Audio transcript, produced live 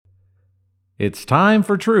It's time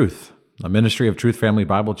for Truth, a ministry of Truth Family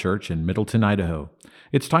Bible Church in Middleton, Idaho.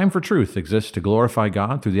 It's Time for Truth exists to glorify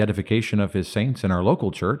God through the edification of His saints in our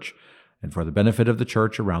local church and for the benefit of the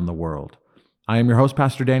church around the world. I am your host,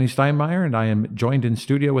 Pastor Danny Steinmeier, and I am joined in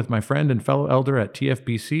studio with my friend and fellow elder at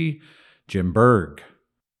TFBC, Jim Berg.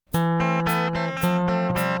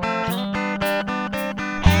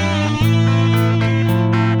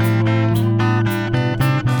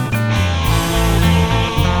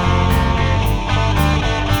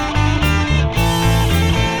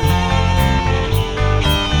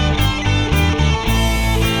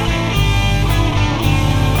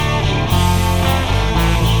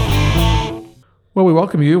 Well, we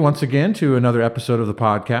welcome you once again to another episode of the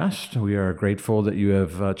podcast. We are grateful that you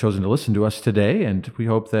have chosen to listen to us today, and we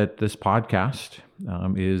hope that this podcast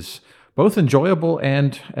is both enjoyable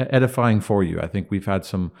and edifying for you. I think we've had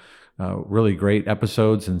some really great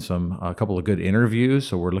episodes and a couple of good interviews,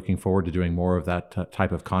 so we're looking forward to doing more of that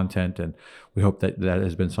type of content, and we hope that that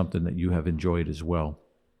has been something that you have enjoyed as well.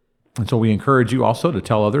 And so we encourage you also to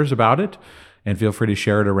tell others about it, and feel free to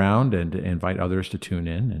share it around and invite others to tune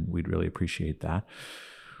in, and we'd really appreciate that.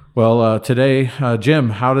 Well, today,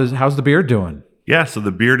 Jim, how's the beard doing? Yeah, so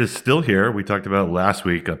the beard is still here. We talked about last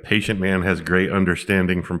week, a patient man has great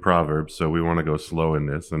understanding from Proverbs, so we want to go slow in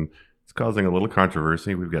this, and it's causing a little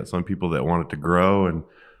controversy. We've got some people that want it to grow, and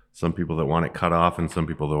some people that want it cut off, and some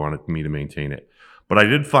people that want me to maintain it. But I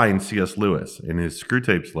did find C.S. Lewis in his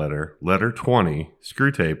Screwtapes letter 20,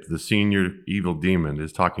 Screwtape, the senior evil demon,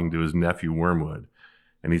 is talking to his nephew Wormwood.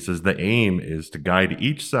 And he says, the aim is to guide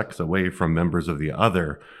each sex away from members of the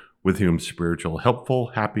other with whom spiritual,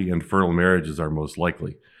 helpful, happy, and fertile marriages are most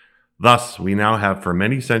likely. Thus, we now have for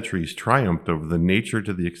many centuries triumphed over the nature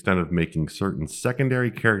to the extent of making certain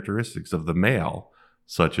secondary characteristics of the male,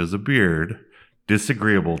 such as a beard,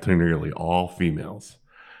 disagreeable to nearly all females.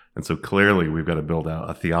 And so clearly we've got to build out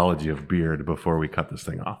a theology of beard before we cut this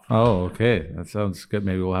thing off. Oh, okay. That sounds good.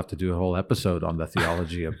 Maybe we'll have to do a whole episode on the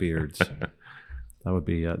theology of beards. That would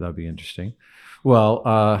be interesting.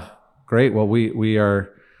 Well, great. Well, we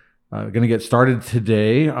are going to get started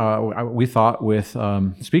today. We thought with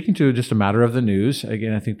speaking to just a matter of the news.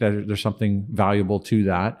 Again, I think that there's something valuable to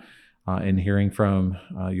that in hearing from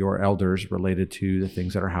your elders related to the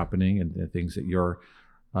things that are happening and the things that you're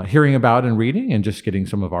hearing about and reading, and just getting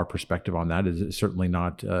some of our perspective on that is certainly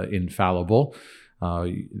not infallible.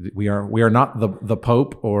 We are not the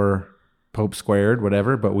Pope or Pope squared,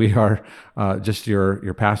 whatever, but we are just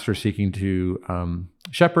your pastor seeking to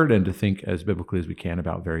shepherd and to think as biblically as we can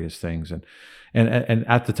about various things. And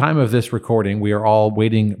at the time of this recording, we are all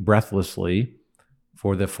waiting breathlessly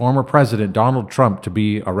for the former president, Donald Trump, to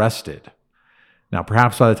be arrested. Now,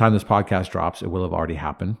 perhaps by the time this podcast drops, it will have already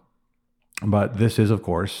happened. But this is, of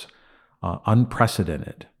course,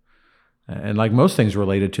 unprecedented. And like most things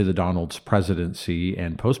related to the Donald's presidency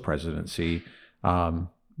and post-presidency,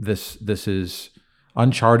 this is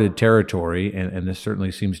uncharted territory, and this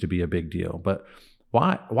certainly seems to be a big deal. But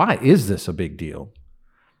why is this a big deal?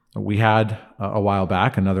 We had a while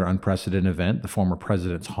back another unprecedented event. The former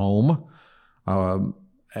president's home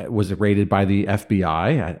was raided by the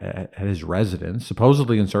FBI at his residence,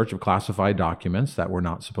 supposedly in search of classified documents that were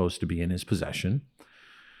not supposed to be in his possession.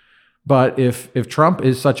 But if Trump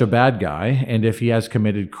is such a bad guy, and if he has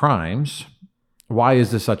committed crimes, why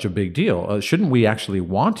is this such a big deal? Shouldn't we actually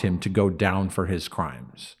want him to go down for his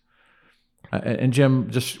crimes? And Jim,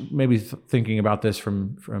 just maybe thinking about this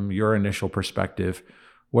from your initial perspective,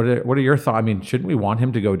 what are your thoughts? I mean, shouldn't we want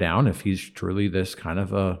him to go down if he's truly this kind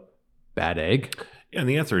of a bad egg? And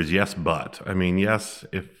the answer is yes, but. I mean, yes,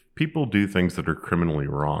 if people do things that are criminally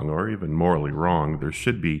wrong or even morally wrong, there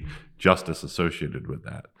should be justice associated with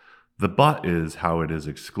that. The but is how it is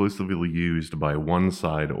exclusively used by one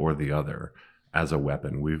side or the other as a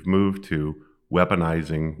weapon. We've moved to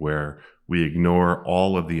weaponizing, where we ignore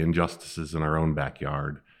all of the injustices in our own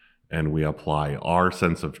backyard and we apply our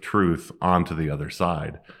sense of truth onto the other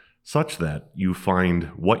side, such that you find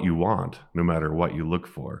what you want no matter what you look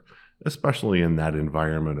for, especially in that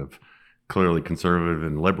environment of clearly conservative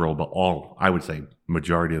and liberal, but all, I would say,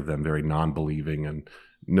 majority of them very non-believing and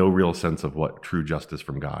no real sense of what true justice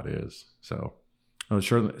from God is. So, well,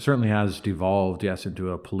 it certainly has devolved, yes, into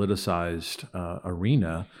a politicized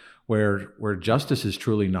arena where justice is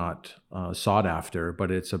truly not sought after, but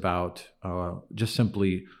it's about just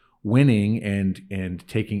simply winning and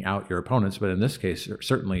taking out your opponents. But in this case,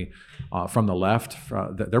 certainly from the left,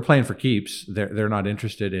 they're playing for keeps. They're not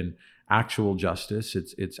interested in actual justice.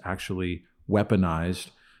 It's actually weaponized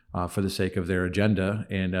for the sake of their agenda.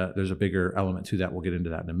 And there's a bigger element to that. We'll get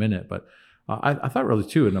into that in a minute. But I thought really,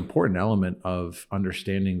 too, an important element of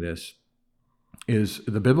understanding this is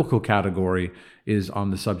the biblical category is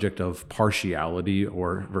on the subject of partiality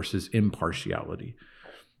or versus impartiality.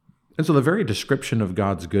 And so the very description of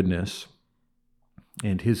God's goodness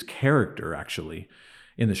and his character actually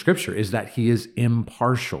in the scripture is that he is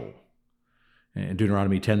impartial. In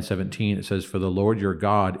Deuteronomy 10:17, it says, "For the Lord your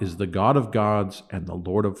God is the God of gods and the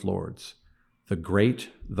Lord of lords, the great,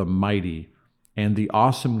 the mighty, and the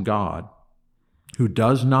awesome God, who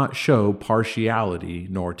does not show partiality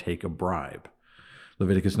nor take a bribe."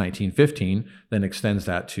 Leviticus 19:15 then extends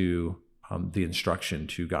that to the instruction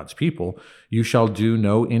to God's people. "You shall do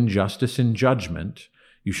no injustice in judgment.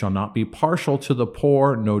 You shall not be partial to the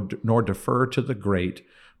poor, nor defer to the great,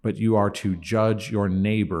 but you are to judge your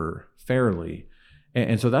neighbor fairly."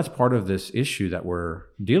 And so that's part of this issue that we're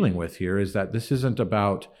dealing with here, is that this isn't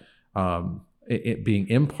about it being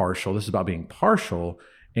impartial. This is about being partial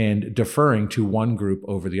and deferring to one group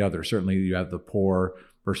over the other. Certainly you have the poor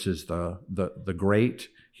versus the great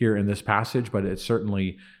here in this passage, but it's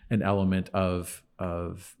certainly an element of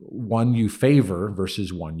one you favor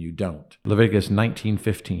versus one you don't. Leviticus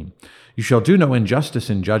 19:15, "You shall do no injustice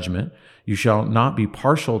in judgment. You shall not be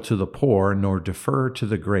partial to the poor, nor defer to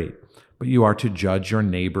the great, but you are to judge your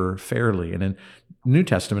neighbor fairly." And in New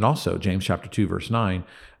Testament also, James chapter 2, verse 9,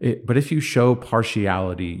 "But if you show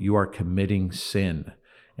partiality, you are committing sin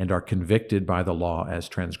and are convicted by the law as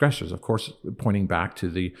transgressors." Of course, pointing back to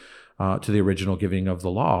the original giving of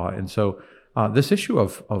the law. And so this issue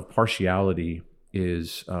of partiality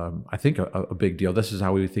is, I think, a big deal. This is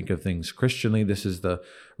how we think of things Christianly. This is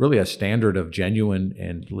really a standard of genuine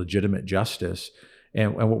and legitimate justice.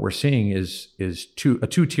 And what we're seeing is a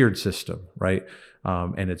two-tiered system, right?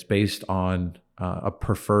 And it's based on a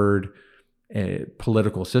preferred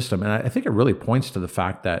political system. And I think it really points to the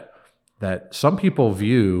fact that some people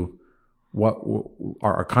view what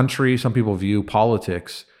our country, some people view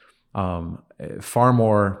politics far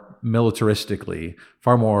more militaristically,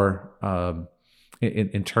 far more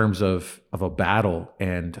in terms of a battle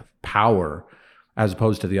and power, as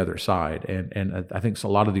opposed to the other side. And I think a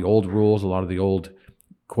lot of the old rules, a lot of the old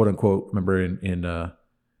quote unquote, remember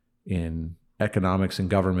in economics and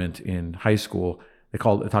government in high school, they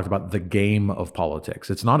talked about the game of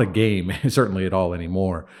politics. It's not a game, certainly at all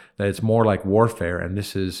anymore. That it's more like warfare, and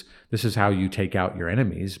this is how you take out your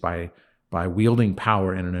enemies, by wielding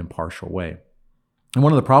power in an impartial way. And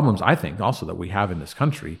one of the problems I think also that we have in this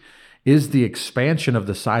country is the expansion of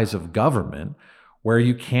the size of government, where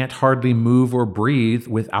you can't hardly move or breathe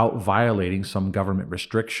without violating some government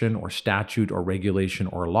restriction or statute or regulation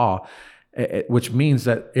or law, which means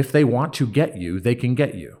that if they want to get you, they can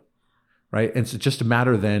get you. Right. And it's just a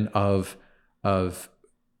matter then of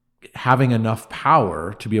having enough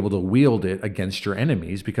power to be able to wield it against your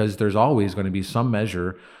enemies, because there's always going to be some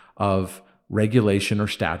measure of regulation or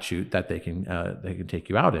statute that they can take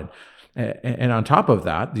you out in. And on top of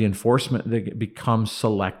that, the enforcement becomes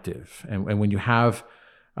selective. And when you have,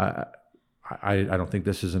 I don't think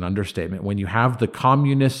this is an understatement, when you have the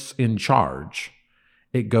communists in charge,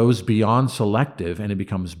 it goes beyond selective and it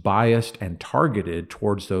becomes biased and targeted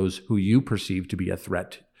towards those who you perceive to be a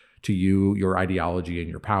threat to you, your ideology, and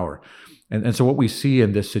your power. And so what we see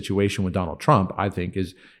in this situation with Donald Trump, I think,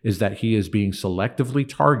 is that he is being selectively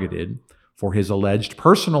targeted for his alleged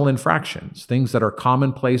personal infractions, things that are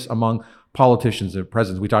commonplace among politicians and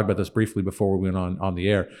presidents. We talked about this briefly before we went on the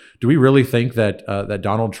air. Do we really think that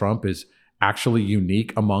Donald Trump is actually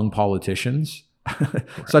unique among politicians?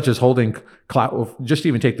 Such as holding, just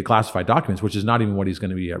even take the classified documents, which is not even what he's going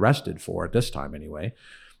to be arrested for at this time anyway.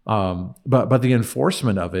 But the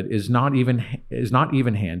enforcement of it is not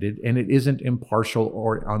even-handed, and it isn't impartial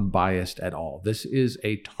or unbiased at all. This is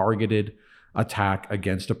a targeted attack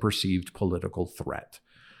against a perceived political threat,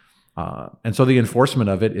 and so the enforcement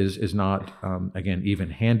of it is not again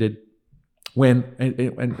even-handed. And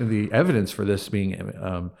the evidence for this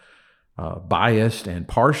being biased and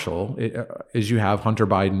partial is you have Hunter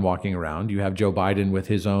Biden walking around. You have Joe Biden with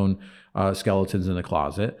his own skeletons in the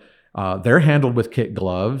closet. They're handled with kid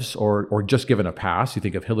gloves or just given a pass. You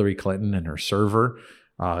think of Hillary Clinton and her server.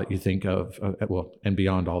 You think of, and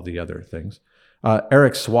beyond all the other things.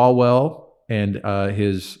 Eric Swalwell and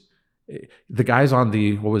the guys on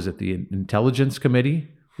the Intelligence Committee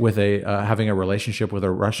with having a relationship with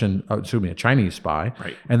a Chinese spy.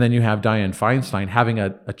 Right. And then you have Dianne Feinstein having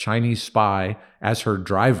a Chinese spy as her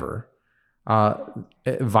driver,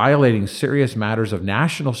 violating serious matters of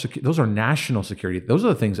national security. Those are national security. Those are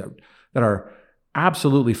the things that are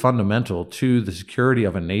absolutely fundamental to the security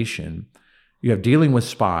of a nation. You have dealing with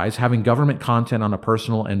spies, having government content on a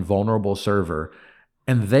personal and vulnerable server,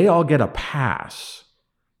 and they all get a pass.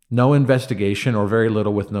 no investigation or very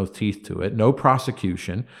little with no teeth to it, no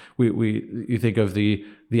prosecution. You think of the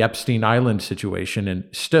Epstein Island situation, and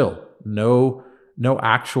still no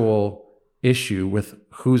actual issue with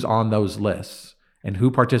who's on those lists and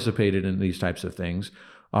who participated in these types of things.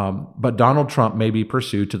 But Donald Trump may be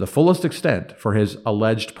pursued to the fullest extent for his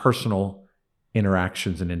alleged personal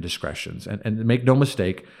interactions and indiscretions. And make no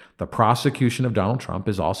mistake, the prosecution of Donald Trump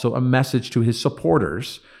is also a message to his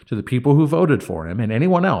supporters, to the people who voted for him, and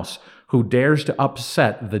anyone else who dares to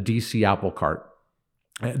upset the DC apple cart.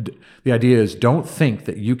 And the idea is, don't think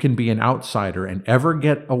that you can be an outsider and ever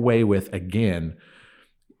get away with, again,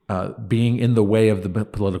 being in the way of the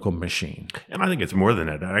political machine. And I think it's more than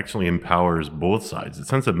that. It actually empowers both sides. It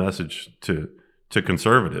sends a message to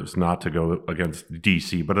conservatives not to go against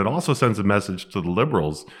DC, but it also sends a message to the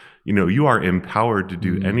liberals. You are empowered to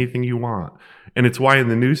do anything you want. And it's why in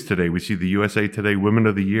the news today, we see the USA Today Women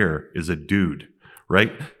of the Year is a dude,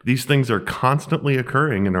 right? These things are constantly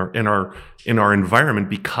occurring in our environment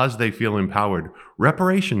because they feel empowered.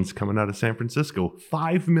 Reparations coming out of San Francisco,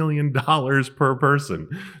 $5 million per person.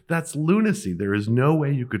 That's lunacy. There is no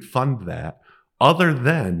way you could fund that other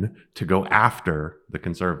than to go after the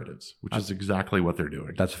conservatives, which is exactly what they're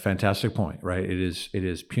doing. That's a fantastic point, right? It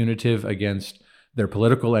is punitive against their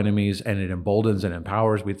political enemies, and it emboldens and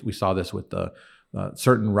empowers. We saw this with the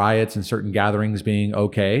certain riots and certain gatherings being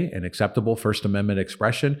okay and acceptable First Amendment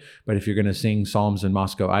expression. But if you're going to sing psalms in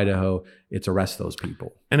Moscow, Idaho, it's arrest those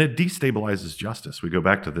people. And it destabilizes justice. We go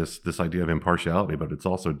back to this idea of impartiality, but it's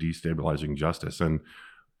also destabilizing justice.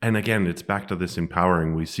 And again, it's back to this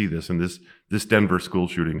empowering. We see this, and this Denver school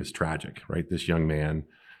shooting is tragic, right? This young man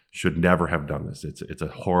should never have done this. It's a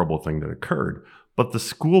horrible thing that occurred. But the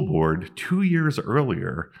school board 2 years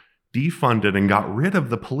earlier defunded and got rid of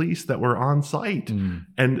the police that were on site.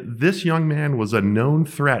 And this young man was a known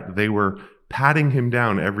threat. They were patting him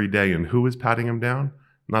down every day. And who was patting him down?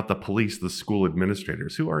 Not the police, the school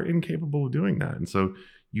administrators, who are incapable of doing that. And so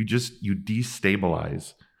you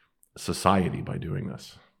destabilize society by doing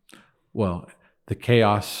this. Well, the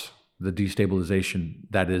chaos, the destabilization,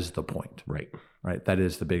 that is the point. Right. That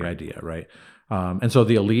is the big idea, right? And so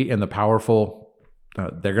the elite and the powerful,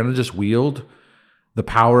 they're going to just wield the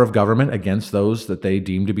power of government against those that they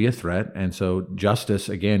deem to be a threat. And so justice,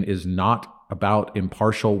 again, is not about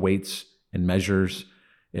impartial weights and measures.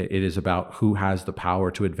 It is about who has the power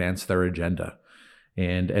to advance their agenda.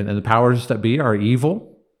 And the powers that be are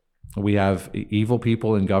evil. We have evil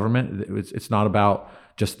people in government. It's not about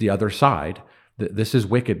just the other side. This is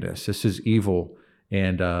wickedness. This is evil,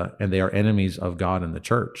 and they are enemies of God and the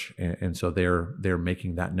church. And so they're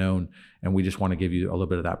making that known. And we just want to give you a little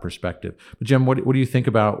bit of that perspective. But Jim, what do you think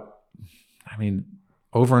about? I mean,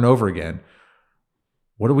 over and over again,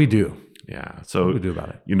 what do we do? Yeah. So what do we do about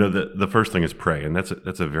it? The first thing is pray, and that's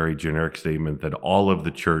a very generic statement that all of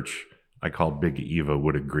the church I call Big Eva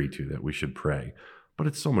would agree to, that we should pray. But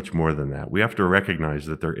it's so much more than that. We have to recognize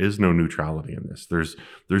that there is no neutrality in this. There's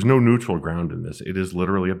no neutral ground in this. It is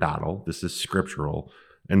literally a battle. This is scriptural.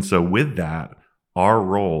 And so with that, our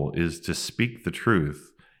role is to speak the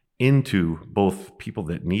truth into both people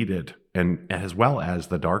that need it and as well as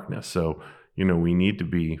the darkness. So, we need to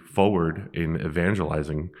be forward in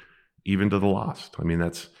evangelizing even to the lost. I mean,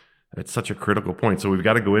 that's such a critical point. So we've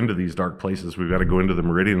got to go into these dark places. We've got to go into the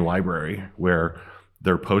Meridian Library where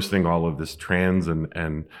they're posting all of this trans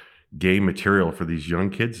and gay material for these young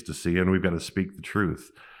kids to see, and we've got to speak the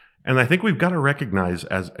truth. And I think we've got to recognize,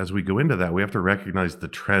 as we go into that, we have to recognize the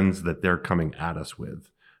trends that they're coming at us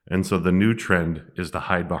with. And so the new trend is to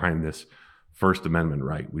hide behind this First Amendment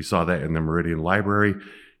right. We saw that in the Meridian Library.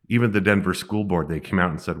 Even the Denver School Board, they came out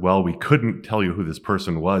and said, well, we couldn't tell you who this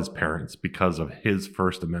person was, parents, because of his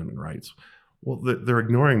First Amendment rights. Well, they're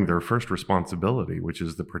ignoring their first responsibility, which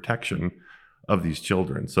is the protection of these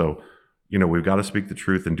children. So, we've got to speak the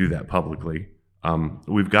truth and do that publicly.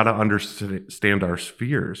 We've got to understand our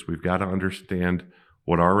spheres. We've got to understand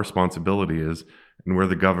what our responsibility is and where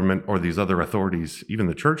the government or these other authorities, even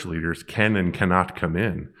the church leaders, can and cannot come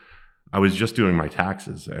in. I was just doing my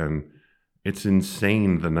taxes, and it's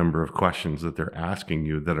insane the number of questions that they're asking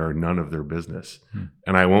you that are none of their business.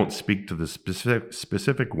 And I won't speak to the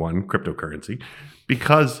specific one, cryptocurrency,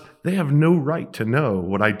 because they have no right to know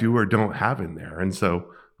what I do or don't have in there. And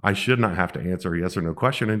so I should not have to answer a yes or no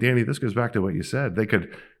question. And Danny, this goes back to what you said. They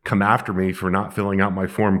could come after me for not filling out my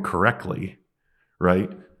form correctly, right?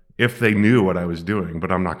 If they knew what I was doing,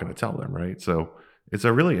 but I'm not going to tell them, right? So it's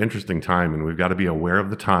a really interesting time, and we've got to be aware of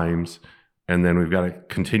the times. And then we've got to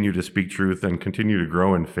continue to speak truth and continue to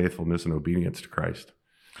grow in faithfulness and obedience to Christ.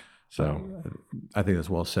 So I think that's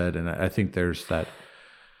well said. And I think there's that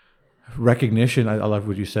recognition. I love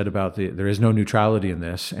what you said about there is no neutrality in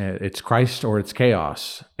this. It's Christ or it's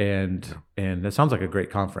chaos, and that sounds like a great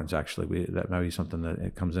conference. Actually, that might be something that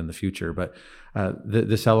it comes in the future. But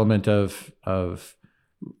this element of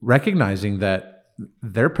recognizing that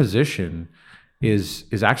their position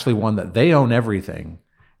is actually one that they own everything,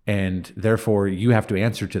 and therefore you have to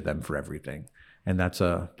answer to them for everything. And that's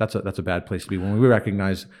a bad place to be when we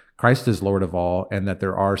recognize Christ is Lord of all, and that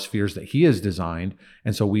there are spheres that He has designed,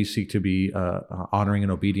 and so we seek to be honoring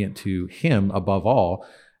and obedient to Him above all,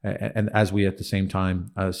 and as we at the same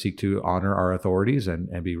time seek to honor our authorities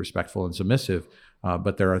and be respectful and submissive.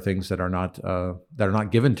 But there are things that are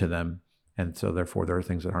not given to them, and so therefore there are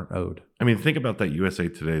things that aren't owed. I mean, think about that USA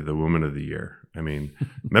Today, the Woman of the Year. I mean,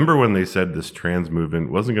 remember when they said this trans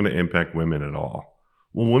movement wasn't going to impact women at all?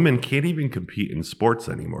 Well, women can't even compete in sports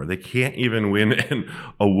anymore. They can't even win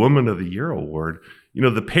a Woman of the Year award. You know,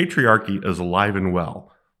 the patriarchy is alive and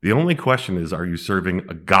well. The only question is, are you serving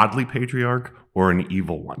a godly patriarch or an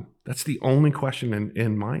evil one? That's the only question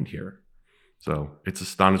in mind here. So it's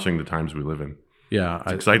astonishing the times we live in. Yeah,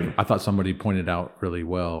 it's exciting. I thought somebody pointed out really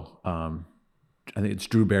well. I think it's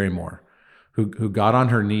Drew Barrymore, who got on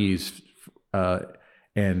her knees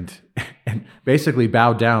and basically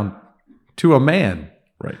bowed down to a man.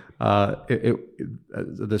 Right.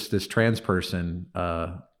 This trans person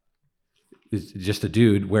is just a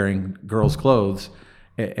dude wearing girls' clothes,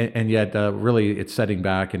 and yet really it's setting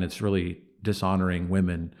back and it's really dishonoring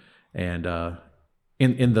women, and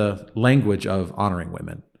in the language of honoring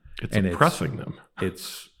women. It's oppressing them.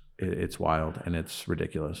 It's wild and it's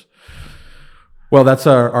ridiculous. Well, that's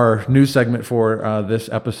our news segment for this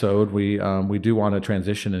episode. We do want to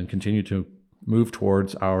transition and continue to move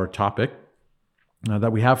towards our topic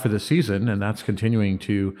that we have for this season, and that's continuing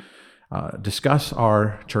to discuss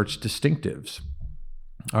our church distinctives.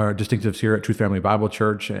 Our distinctives here at Truth Family Bible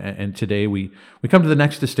Church, and today we come to the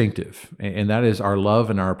next distinctive, and that is our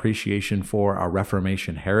love and our appreciation for our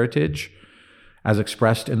Reformation heritage, as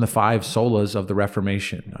expressed in the 5 solas of the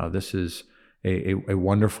Reformation. This is a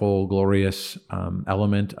wonderful, glorious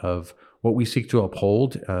element of what we seek to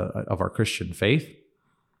uphold of our Christian faith,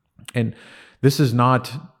 and this is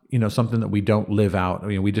not something that we don't live out. I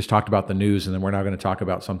mean, we just talked about the news, and then we're now going to talk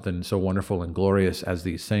about something so wonderful and glorious as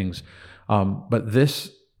these things. But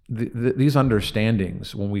these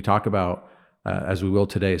understandings, when we talk about, as we will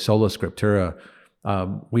today, Sola Scriptura,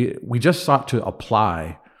 we just sought to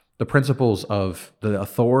apply the principles of the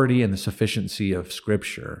authority and the sufficiency of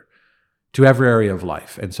Scripture to every area of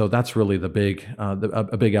life. And so that's really a big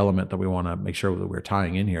element that we want to make sure that we're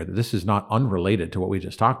tying in here, that this is not unrelated to what we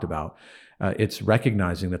just talked about. It's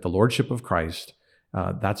recognizing that the Lordship of Christ,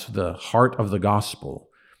 that's the heart of the gospel,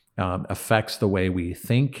 affects the way we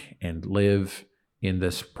think and live in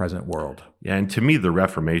this present world. Yeah, and to me, the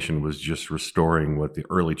Reformation was just restoring what the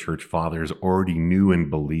early church fathers already knew and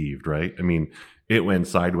believed, right? I mean, it went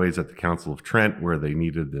sideways at the Council of Trent, where they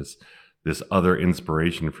needed this other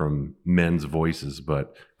inspiration from men's voices,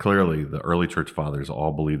 but clearly the early church fathers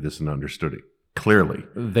all believed this and understood it. Clearly.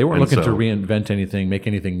 They weren't looking to reinvent anything, make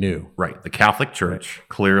anything new. Right. The Catholic Church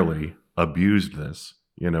clearly abused this,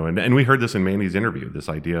 and we heard this in Manny's interview, this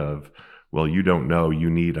idea of, well, you don't know, you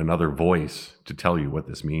need another voice to tell you what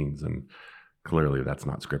this means. And clearly that's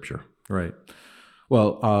not Scripture. Right.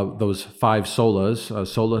 Well, those 5 solas,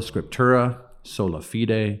 Sola Scriptura, Sola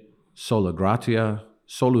Fide, Sola Gratia,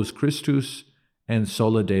 Solus Christus, and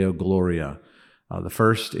Sola Deo Gloria. The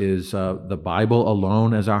first is the Bible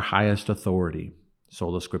alone as our highest authority,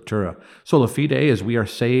 Sola Scriptura. Sola Fide is we are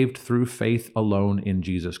saved through faith alone in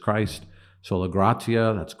Jesus Christ. Sola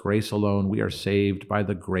Gratia, that's grace alone. We are saved by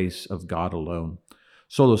the grace of God alone.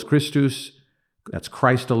 Solus Christus, that's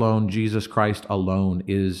Christ alone. Jesus Christ alone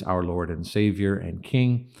is our Lord and Savior and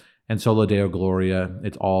King. And Sola Deo Gloria,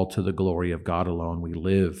 it's all to the glory of God alone. We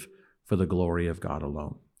live for the glory of God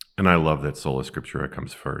alone. And I love that Sola Scriptura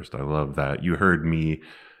comes first. I love that. You heard me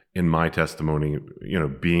in my testimony,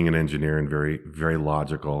 being an engineer and very, very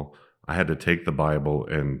logical. I had to take the Bible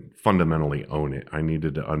and fundamentally own it. I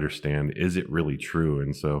needed to understand, is it really true?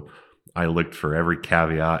 And so I looked for every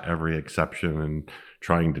caveat, every exception, and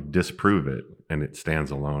trying to disprove it, and it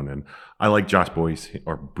stands alone. And I like Josh Buice.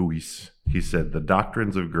 He said, the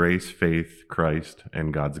doctrines of grace, faith, Christ,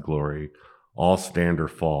 and God's glory all stand or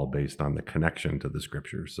fall based on the connection to the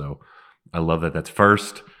Scriptures. So I love that that's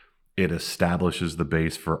first. It establishes the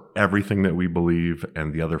base for everything that we believe,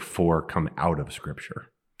 and the other 4 come out of Scripture.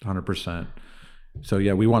 100%. So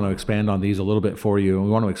yeah, we want to expand on these a little bit for you, and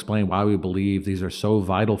we want to explain why we believe these are so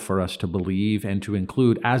vital for us to believe and to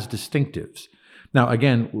include as distinctives. Now,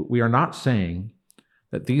 again, we are not saying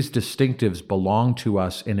that these distinctives belong to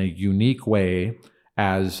us in a unique way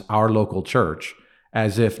as our local church,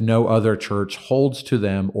 as if no other church holds to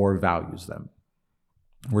them or values them.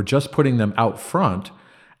 We're just putting them out front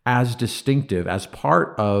as distinctive, as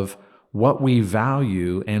part of what we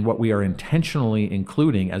value and what we are intentionally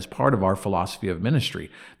including as part of our philosophy of ministry.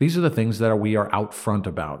 These are the things that we are out front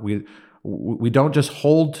about. We don't just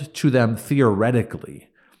hold to them theoretically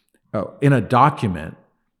in a document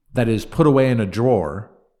that is put away in a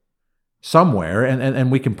drawer somewhere,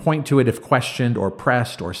 and we can point to it if questioned or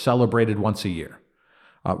pressed or celebrated once a year.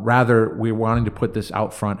 Rather, we're wanting to put this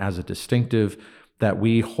out front as a distinctive that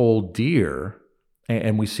we hold dear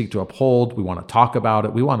and we seek to uphold. We want to talk about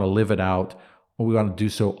it. We want to live it out. We want to do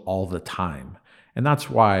so all the time. And that's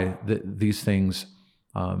why these things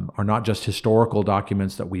are not just historical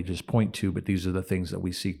documents that we just point to, but these are the things that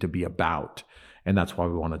we seek to be about. And that's why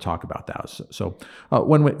we want to talk about that. So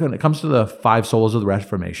when it comes to the 5 solas of the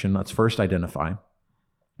Reformation, let's first identify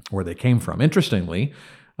where they came from. Interestingly,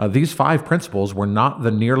 these 5 principles were not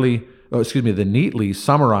the neatly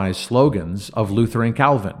summarized slogans of Luther and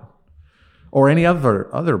Calvin or any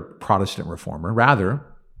other Protestant reformer. Rather,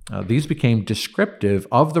 these became descriptive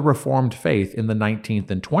of the Reformed faith in the 19th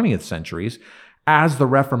and 20th centuries as the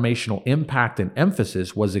Reformational impact and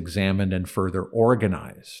emphasis was examined and further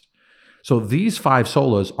organized. So these 5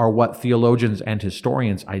 solas are what theologians and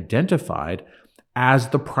historians identified as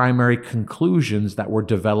the primary conclusions that were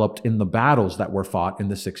developed in the battles that were fought in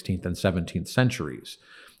the 16th and 17th centuries.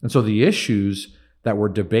 And so the issues that were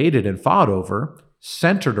debated and fought over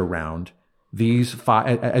centered around these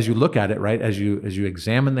 5, as you look at it, right, as you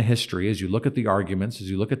examine the history, as you look at the arguments, as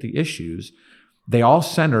you look at the issues, they all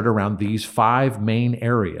centered around these 5 main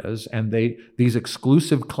areas and these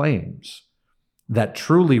exclusive claims that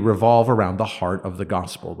truly revolve around the heart of the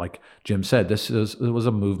gospel. Like Jim said, it was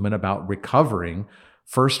a movement about recovering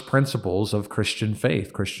first principles of Christian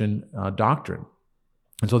faith, Christian doctrine.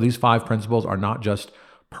 And so these 5 principles are not just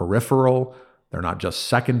peripheral, they're not just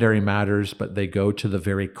secondary matters, but they go to the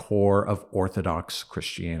very core of Orthodox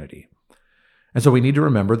Christianity. And so we need to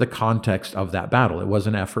remember the context of that battle. It was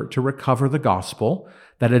an effort to recover the gospel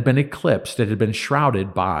that had been eclipsed, that had been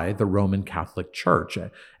shrouded by the Roman Catholic Church.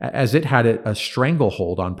 As it had a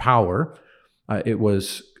stranglehold on power, it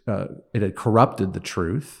had corrupted the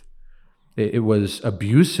truth. It was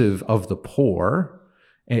abusive of the poor.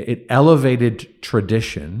 It elevated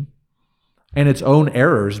tradition. And its own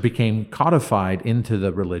errors became codified into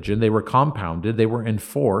the religion. They were compounded. They were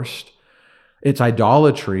enforced. Its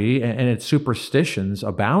idolatry and its superstitions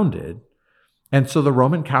abounded. And so the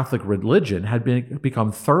Roman Catholic religion had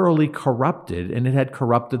become thoroughly corrupted, and it had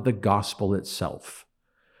corrupted the gospel itself.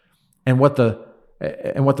 And what the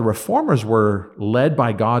reformers were led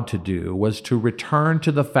by God to do was to return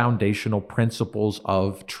to the foundational principles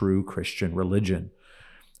of true Christian religion.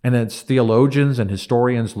 And as theologians and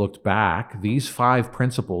historians looked back, these 5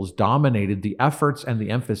 principles dominated the efforts and the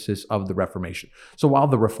emphasis of the Reformation. So while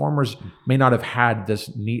the reformers may not have had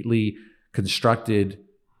this neatly constructed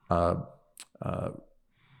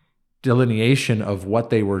delineation of what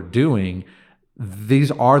they were doing, these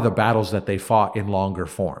are the battles that they fought in longer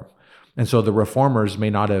form. And so the reformers may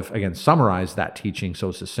not have, again, summarized that teaching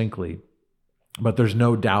so succinctly, but there's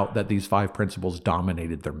no doubt that these 5 principles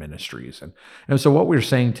dominated their ministries. And so what we're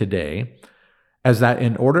saying today is that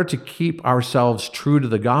in order to keep ourselves true to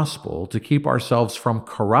the gospel, to keep ourselves from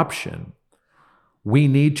corruption, we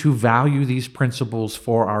need to value these principles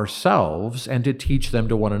for ourselves and to teach them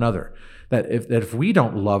to one another. That if we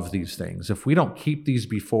don't love these things, if we don't keep these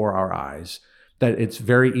before our eyes, that it's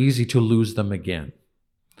very easy to lose them again.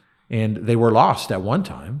 And they were lost at one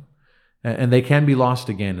time, and they can be lost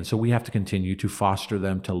again. And so we have to continue to foster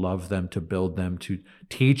them, to love them, to build them, to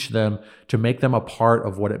teach them, to make them a part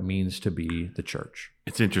of what it means to be the church.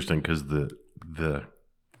 It's interesting because the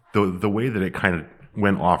way that it kind of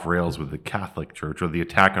went off rails with the Catholic Church, or the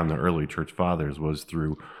attack on the early church fathers, was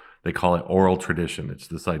through, they call it oral tradition. It's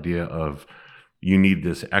this idea of you need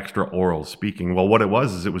this extra oral speaking. Well, what it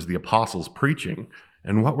was the apostles preaching.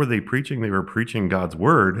 And what were they preaching? They were preaching God's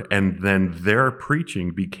word, and then their preaching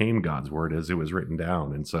became God's word as it was written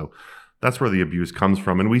down. And so that's where the abuse comes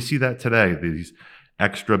from. And we see that today, these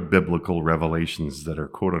extra biblical revelations that are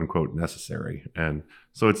quote unquote necessary. And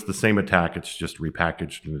so it's the same attack, it's just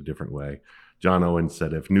repackaged in a different way. John Owen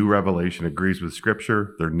said, if new revelation agrees with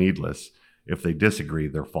Scripture, they're needless. If they disagree,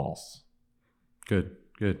 they're false. Good.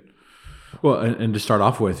 Well, and to start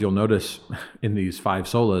off with, you'll notice in these 5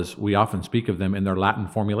 solas, we often speak of them in their Latin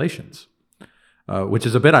formulations, which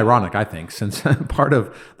is a bit ironic, I think, since part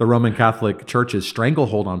of the Roman Catholic Church's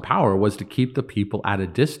stranglehold on power was to keep the people at a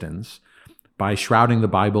distance by shrouding the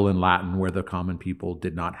Bible in Latin where the common people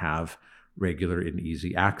did not have regular and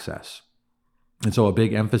easy access. And so a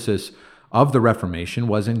big emphasis of the Reformation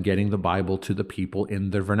was in getting the Bible to the people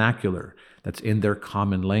in their vernacular, that's in their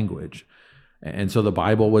common language. And so the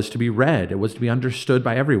Bible was to be read, it was to be understood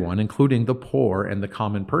by everyone, including the poor and the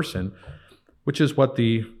common person, which is what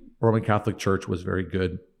the Roman Catholic Church was very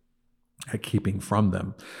good at keeping from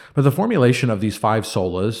them. But the formulation of these 5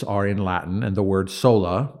 solas are in Latin, and the word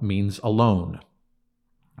sola means alone.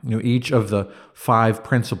 Each of the 5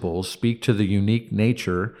 principles speak to the unique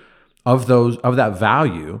nature of that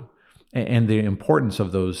value and the importance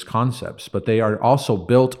of those concepts, but they are also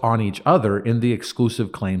built on each other in the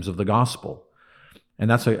exclusive claims of the gospel.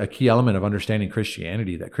 And that's a key element of understanding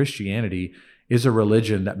Christianity, that Christianity is a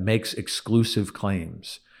religion that makes exclusive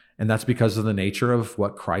claims. And that's because of the nature of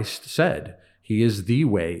what Christ said. He is the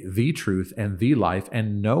way, the truth, and the life,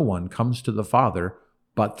 and no one comes to the Father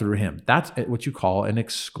but through him. That's what you call an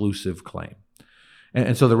exclusive claim.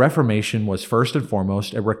 And so the Reformation was first and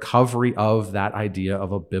foremost a recovery of that idea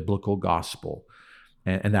of a biblical gospel.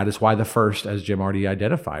 And that is why the first, as Jim already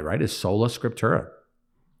identified, right, is Sola Scriptura.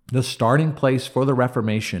 The starting place for the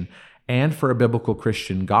Reformation and for a biblical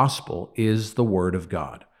Christian gospel is the Word of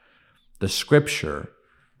God. The Scripture,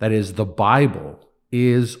 that is the Bible,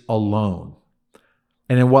 is alone.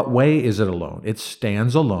 And in what way is it alone? It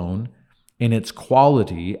stands alone in its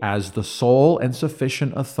quality as the sole and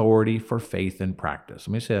sufficient authority for faith and practice.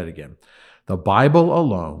 Let me say that again. The Bible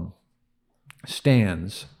alone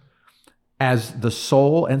stands as the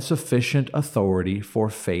sole and sufficient authority for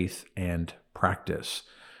faith and practice.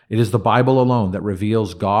 It is the Bible alone that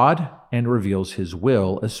reveals God and reveals his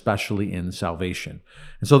will, especially in salvation.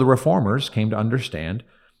 And so the Reformers came to understand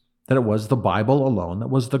that it was the Bible alone that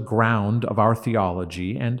was the ground of our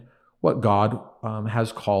theology and what God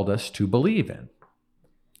has called us to believe in.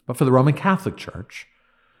 But for the Roman Catholic Church,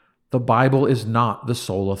 the Bible is not the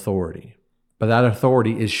sole authority, but that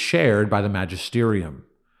authority is shared by the magisterium.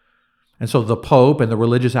 And so the Pope and the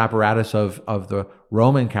religious apparatus of the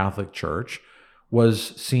Roman Catholic Church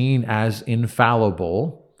was seen as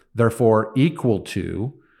infallible, therefore equal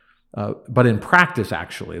to, but in practice,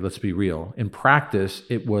 actually, let's be real, in practice,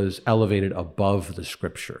 it was elevated above the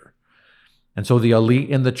Scripture. And so the elite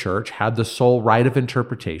in the church had the sole right of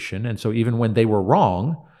interpretation. And so even when they were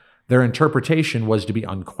wrong, their interpretation was to be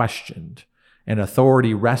unquestioned, and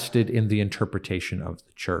authority rested in the interpretation of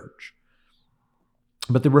the church.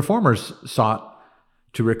 But the Reformers sought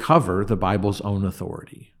to recover the Bible's own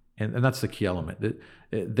authority. And that's the key element.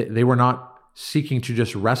 They were not seeking to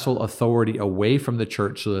just wrestle authority away from the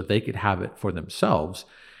church so that they could have it for themselves.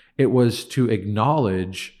 It was to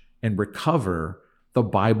acknowledge and recover the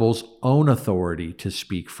Bible's own authority to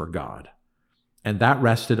speak for God. And that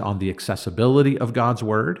rested on the accessibility of God's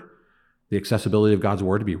word, the accessibility of God's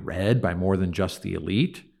word to be read by more than just the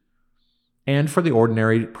elite, and for the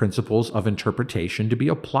ordinary principles of interpretation to be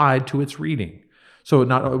applied to its reading. So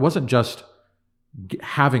it wasn't just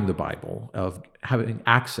having the Bible, of having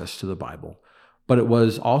access to the Bible, but it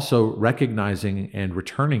was also recognizing and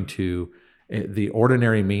returning to the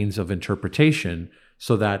ordinary means of interpretation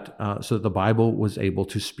so that the Bible was able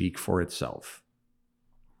to speak for itself.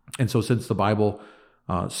 And so since the Bible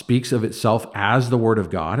speaks of itself as the Word of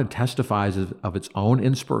God and testifies of its own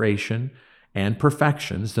inspiration and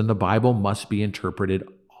perfections, then the Bible must be interpreted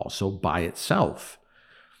also by itself.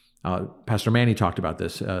 Pastor Manny talked about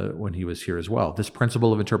this when he was here as well. This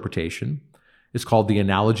principle of interpretation is called the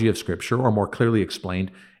analogy of Scripture, or more clearly explained,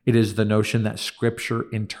 it is the notion that Scripture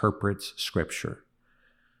interprets Scripture.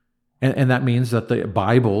 And that means that the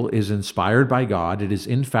Bible is inspired by God, it is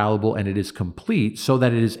infallible, and it is complete so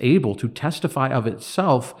that it is able to testify of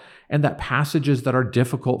itself, and that passages that are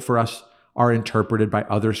difficult for us are interpreted by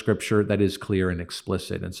other Scripture that is clear and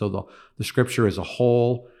explicit. And so the Scripture as a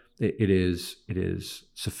whole, it is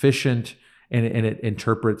sufficient, and it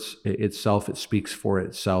interprets itself, it speaks for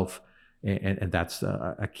itself, and that's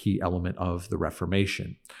a key element of the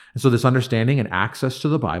Reformation. And so this understanding and access to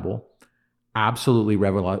the Bible absolutely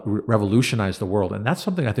revolutionized the world. And that's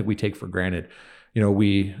something I think we take for granted.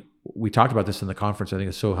 We talked about this in the conference. I think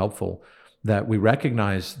it's so helpful that we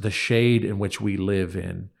recognize the shade in which we live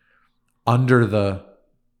in under the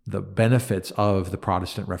benefits of the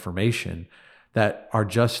Protestant Reformation that are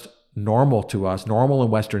just normal to us, normal in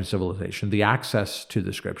Western civilization, the access to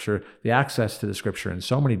the Scripture in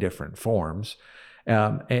so many different forms.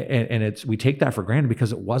 And we take that for granted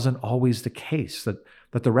because it wasn't always the case,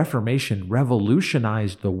 that the Reformation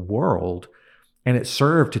revolutionized the world, and it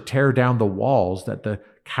served to tear down the walls that the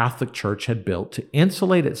Catholic Church had built to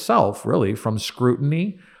insulate itself really from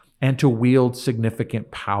scrutiny and to wield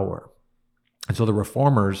significant power. And so the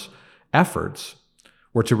reformers' efforts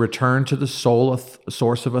were to return to the sole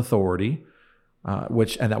source of authority,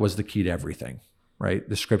 and that was the key to everything, right?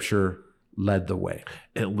 The Scripture led the way.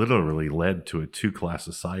 It literally led to a two-class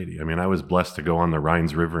society. I mean, I was blessed to go on the Rhine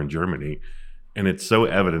River in Germany, and it's so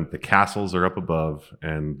evident the castles are up above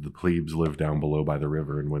and the plebes live down below by the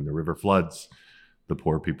river. And when the river floods, the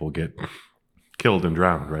poor people get killed and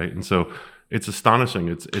drowned, right? And so it's astonishing.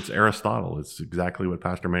 It's Aristotle. It's exactly what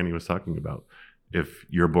Pastor Manny was talking about. If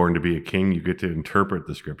you're born to be a king, you get to interpret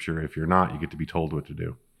the Scripture. If you're not, you get to be told what to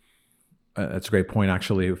do. That's a great point.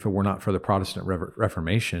 Actually, if it were not for the Protestant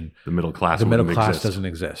Reformation, the middle class doesn't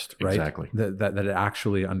exist, right? Exactly. That it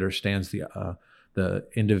actually understands the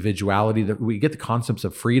individuality, that we get the concepts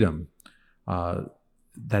of freedom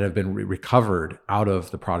that have been recovered out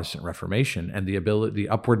of the Protestant Reformation, and the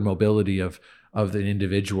upward mobility of the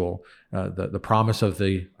individual, the promise of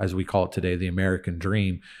as we call it today, the American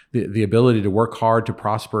dream, the ability to work hard, to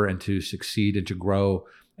prosper, and to succeed, and to grow,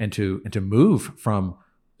 and to move from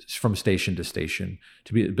station to station,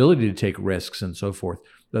 to be the ability to take risks and so forth.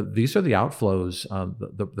 These are the outflows,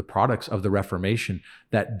 the products of the Reformation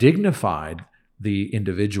that dignified the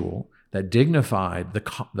individual, that dignified the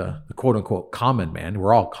quote unquote common man.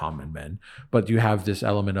 We're all common men, but you have this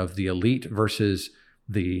element of the elite versus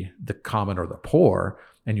the common or the poor,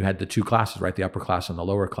 and you had the two classes, right? The upper class and the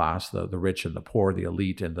lower class, the rich and the poor, the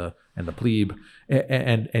elite and the plebe,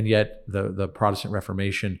 and yet the Protestant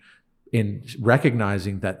Reformation, in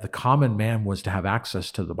recognizing that the common man was to have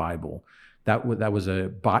access to the Bible, that was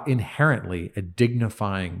inherently a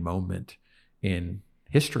dignifying moment in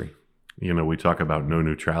history. You know, we talk about no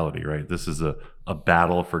neutrality, right? This is a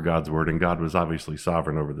battle for God's word, and God was obviously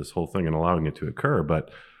sovereign over this whole thing and allowing it to occur.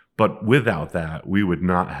 But without that, we would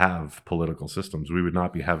not have political systems. We would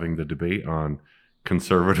not be having the debate on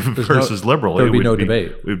conservative versus liberal. There would be no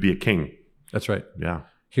debate. It would be a king. That's right. Yeah.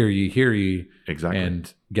 Hear ye, exactly,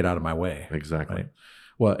 and get out of my way. Exactly. Right?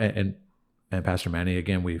 Well, and Pastor Manny,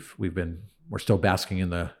 again, we're still basking in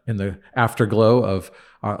the afterglow of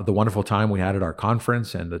the wonderful time we had at our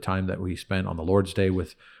conference and the time that we spent on the Lord's Day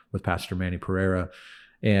with Pastor Manny Pereira.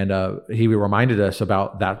 And he reminded us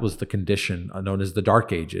about that was the condition known as the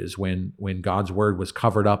Dark Ages, when God's word was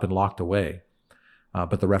covered up and locked away.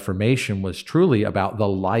 But the Reformation was truly about the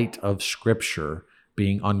light of Scripture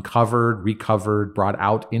being uncovered, recovered, brought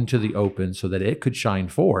out into the open so that it could shine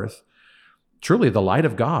forth. Truly the light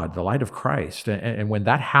of God, the light of Christ. And when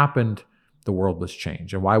that happened, the world was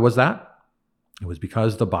changed. And why was that? It was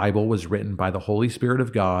because the Bible was written by the Holy Spirit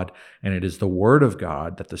of God, and it is the Word of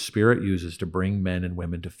God that the Spirit uses to bring men and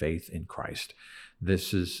women to faith in Christ.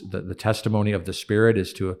 This is the testimony of the Spirit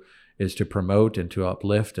is to promote and to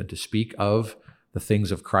uplift and to speak of the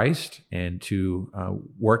things of Christ, and to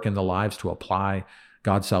work in the lives to apply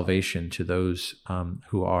God's salvation to those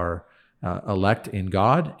who are elect in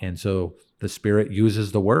God. And so the Spirit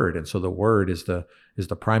uses the Word, and so the Word is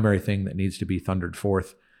the primary thing that needs to be thundered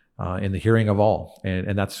forth in the hearing of all.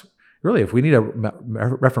 And that's really, if we need a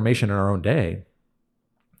reformation in our own day,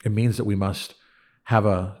 it means that we must have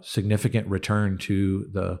a significant return to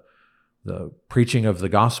the preaching of the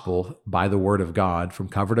gospel by the Word of God from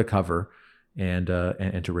cover to cover, and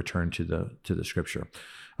to return to the Scripture.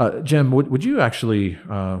 Jim, would you actually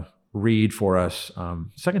read for us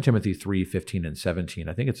 2 Timothy 3:15 and 17?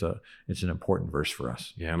 I think it's an important verse for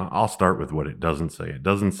us. Yeah, and I'll start with what it doesn't say. It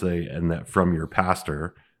doesn't say, and that from your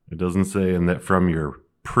pastor. It doesn't say, and that from your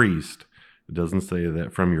priest. It doesn't say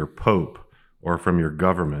that from your pope or from your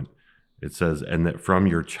government. It says, and that from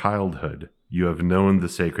your childhood you have known the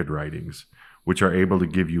sacred writings, which are able to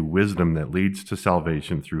give you wisdom that leads to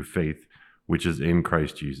salvation through faith, which is in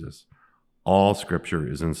Christ Jesus. All Scripture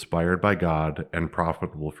is inspired by God and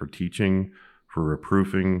profitable for teaching, for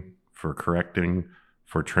reproofing, for correcting,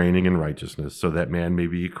 for training in righteousness, so that man may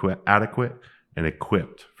be adequate and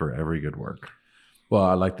equipped for every good work. Well,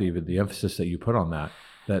 I like the emphasis that you put on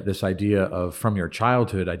that this idea of from your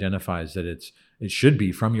childhood identifies that it should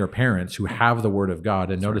be from your parents who have the Word of God.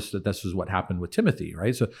 And notice that this is what happened with Timothy,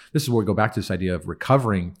 right? So this is where we go back to this idea of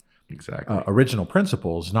recovering original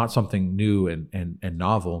principles, not something new and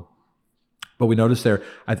novel. But we notice there,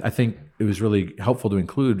 I think it was really helpful to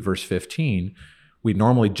include verse 15. We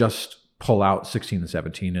normally just pull out 16 and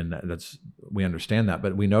 17, and we understand that.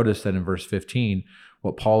 But we notice that in verse 15,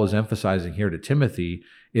 what Paul is emphasizing here to Timothy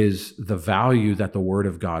is the value that the Word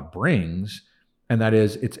of God brings, and that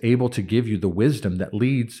is it's able to give you the wisdom that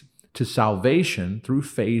leads to salvation through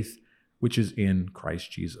faith, which is in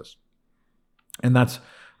Christ Jesus. And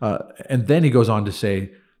and then he goes on to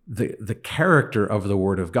say the character of the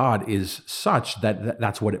Word of God is such that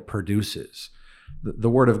that's what it produces. The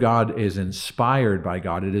Word of God is inspired by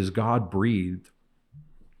God. It is God breathed,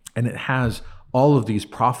 and it has all of these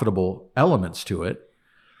profitable elements to it.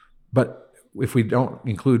 But if we don't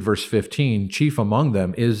include verse 15, chief among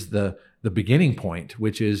them is the beginning point,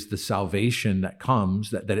 which is the salvation that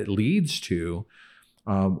comes, that it leads to,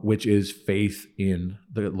 which is faith in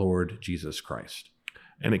the Lord Jesus Christ.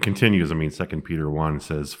 And it continues. I mean, 2 Peter 1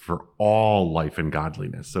 says, for all life and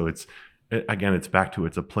godliness. So it's back to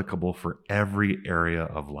it's applicable for every area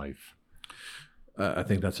of life. I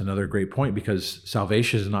think that's another great point, because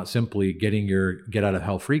salvation is not simply getting your get out of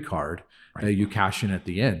hell free card you cash in at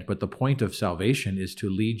the end. But the point of salvation is to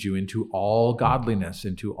lead you into all godliness,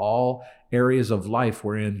 into all areas of life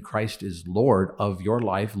wherein Christ is Lord of your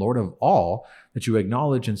life, Lord of all, that you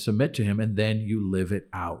acknowledge and submit to him, and then you live it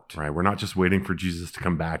out. Right. We're not just waiting for Jesus to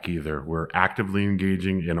come back either. We're actively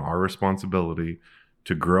engaging in our responsibility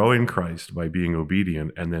to grow in Christ by being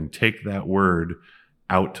obedient, and then take that word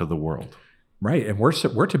out to the world. Right. And we're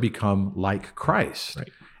to become like Christ.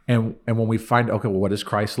 Right. And when we find, okay, well, what is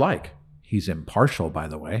Christ like? He's impartial, by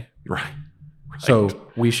the way. Right. So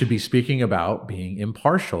we should be speaking about being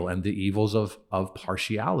impartial and the evils of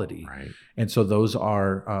partiality. Right. And so those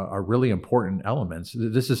are really important elements.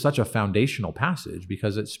 This is such a foundational passage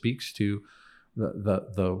because it speaks to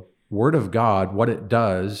the Word of God, what it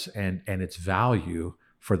does, and its value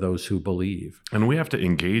for those who believe. And we have to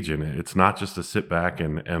engage in it. It's not just to sit back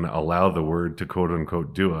and allow the Word to quote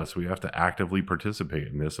unquote do us. We have to actively participate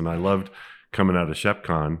in this. And I loved coming out of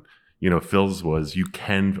ShepCon, Phil's was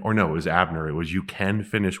it was Abner. It was, you can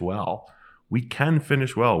finish well. We can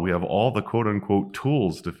finish well. We have all the quote unquote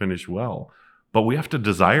tools to finish well, but we have to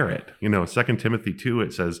desire it. 2 Timothy 2,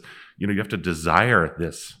 it says, you have to desire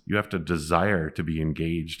this. You have to desire to be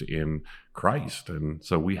engaged in Christ. And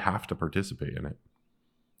so we have to participate in it.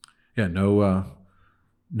 Yeah,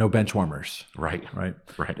 no bench warmers. Right.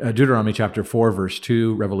 Deuteronomy chapter 4, verse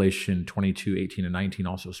 2, Revelation 22, 18 and 19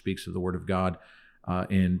 also speaks of the Word of God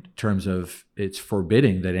in terms of it's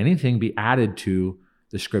forbidding that anything be added to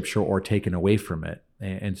the Scripture or taken away from it.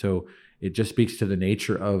 And so it just speaks to the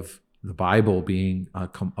nature of the Bible being a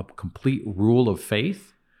complete rule of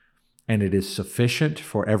faith, and it is sufficient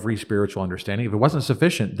for every spiritual understanding. If it wasn't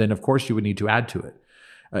sufficient, then of course you would need to add to it.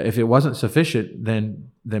 If it wasn't sufficient,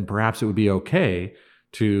 then perhaps it would be okay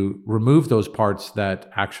to remove those parts that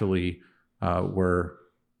actually were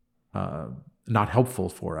not helpful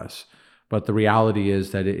for us. But the reality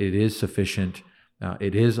is that it is sufficient,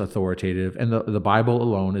 it is authoritative, and the Bible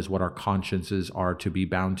alone is what our consciences are to be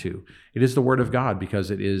bound to. It is the Word of God because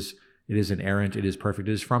it is inerrant, it is perfect,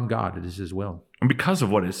 it is from God, it is His will. And because of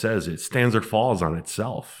what it says, it stands or falls on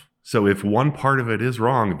itself. So if one part of it is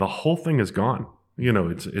wrong, the whole thing is gone.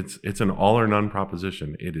 It's an all or none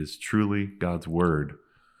proposition. It is truly God's word,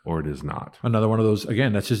 or it is not. Another one of those,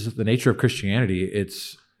 again, that's just the nature of Christianity.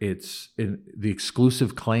 It's in the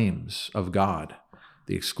exclusive claims of God,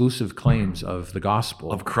 the exclusive claims of the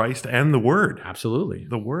gospel. Of Christ and the word. Absolutely.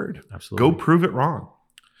 The word. Absolutely. Go prove it wrong.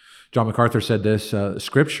 John MacArthur said this,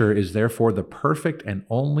 Scripture is therefore the perfect and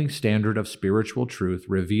only standard of spiritual truth,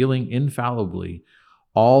 revealing infallibly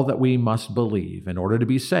all that we must believe in order to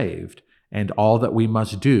be saved, and all that we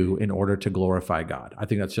must do in order to glorify God. I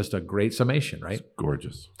think that's just a great summation, right? It's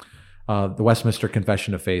gorgeous. The Westminster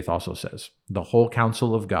Confession of Faith also says, the whole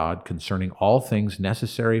counsel of God concerning all things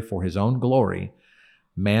necessary for his own glory,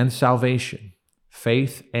 man's salvation,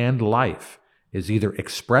 faith, and life is either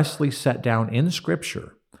expressly set down in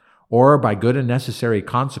Scripture or by good and necessary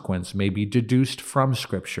consequence may be deduced from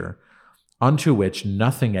Scripture, unto which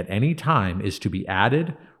nothing at any time is to be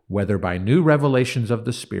added, whether by new revelations of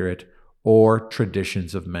the Spirit or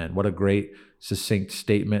traditions of men. What a great, succinct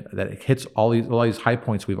statement that hits all these high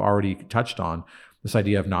points we've already touched on. This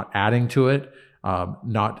idea of not adding to it,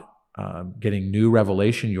 not getting new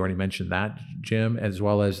revelation. You already mentioned that, Jim, as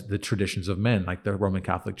well as the traditions of men, like the Roman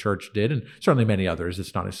Catholic Church did, and certainly many others.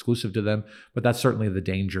 It's not exclusive to them, but that's certainly the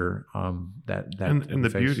danger that and the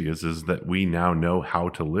beauty is that we now know how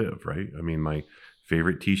to live, right? I mean, my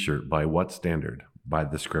favorite T-shirt, by what standard? By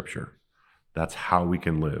the Scripture. That's how we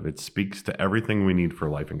can live. It speaks to everything we need for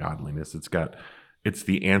life and godliness. It's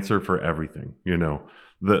the answer for everything.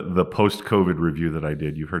 The post-COVID review that I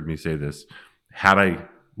did, you've heard me say this. Had I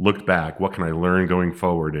looked back, what can I learn going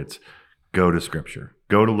forward? It's go to Scripture,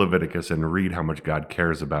 go to Leviticus and read how much God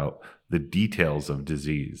cares about the details of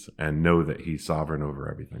disease and know that he's sovereign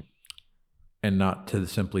over everything. And not to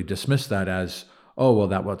simply dismiss that as, oh, well,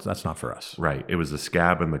 that's not for us. Right. It was a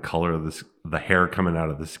scab, and the color of the hair coming out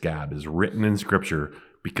of the scab is written in Scripture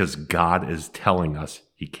because God is telling us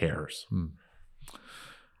he cares.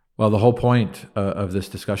 Well, Well, the whole point of this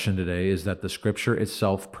discussion today is that the Scripture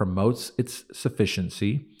itself promotes its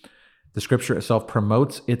sufficiency. The Scripture itself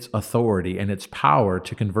promotes its authority and its power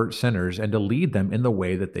to convert sinners and to lead them in the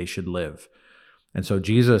way that they should live. And so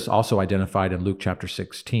Jesus also identified in Luke chapter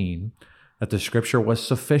 16 that the Scripture was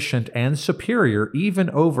sufficient and superior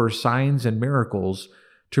even over signs and miracles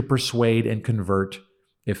to persuade and convert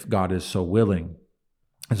if God is so willing.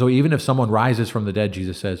 And so even if someone rises from the dead,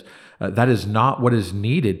 Jesus says, that is not what is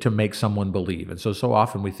needed to make someone believe. And so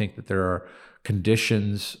often we think that there are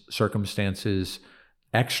conditions, circumstances,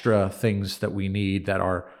 extra things that we need that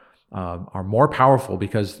are more powerful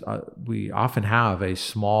because we often have a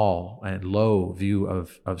small and low view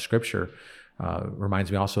of Scripture.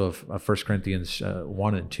 Reminds me also of 1 Corinthians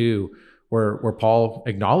 1 and 2, where Paul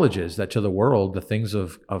acknowledges that to the world, the things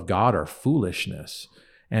of God are foolishness.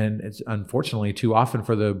 And it's unfortunately too often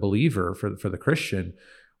for the believer, for the Christian,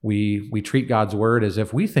 we treat God's word as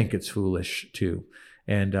if we think it's foolish too.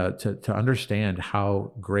 And to understand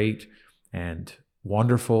how great and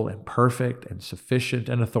wonderful and perfect and sufficient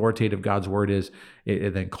and authoritative God's word is,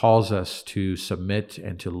 it then calls us to submit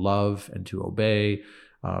and to love and to obey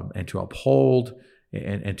and to uphold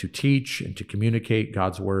and to teach and to communicate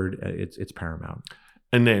God's word. It's paramount.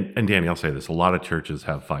 And Danny, I'll say this. A lot of churches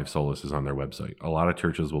have 5 solaces on their website. A lot of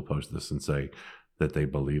churches will post this and say that they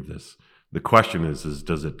believe this. The question is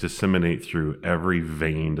does it disseminate through every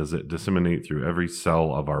vein? Does it disseminate through every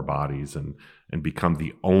cell of our bodies and become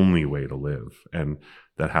the only way to live? And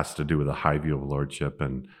that has to do with a high view of lordship.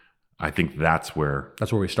 And I think that's where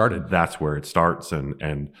we started. That's where it starts.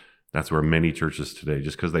 And that's where many churches today,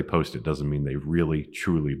 just because they post it doesn't mean they really,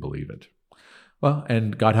 truly believe it. Well,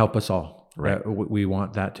 and God help us all. Right. We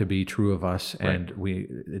want that to be true of us. And Right.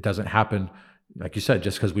 it doesn't happen, like you said,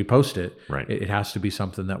 just because we post it. Right. It has to be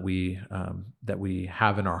something that we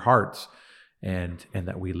have in our hearts and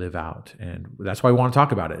that we live out. And that's why we want to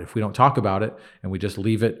talk about it. If we don't talk about it and we just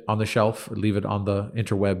leave it on the shelf, leave it on the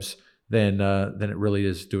interwebs, then it really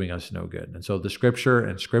is doing us no good. And so the Scripture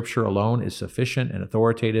and Scripture alone is sufficient and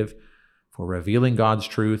authoritative for revealing God's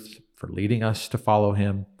truth, for leading us to follow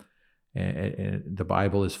Him. And the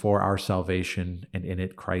Bible is for our salvation, and in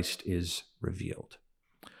it Christ is revealed.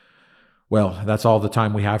 Well, that's all the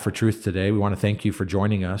time we have for Truth today. We want to thank you for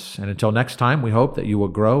joining us. And until next time, we hope that you will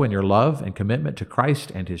grow in your love and commitment to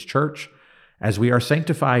Christ and His church as we are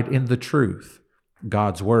sanctified in the truth.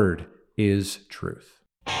 God's word is truth.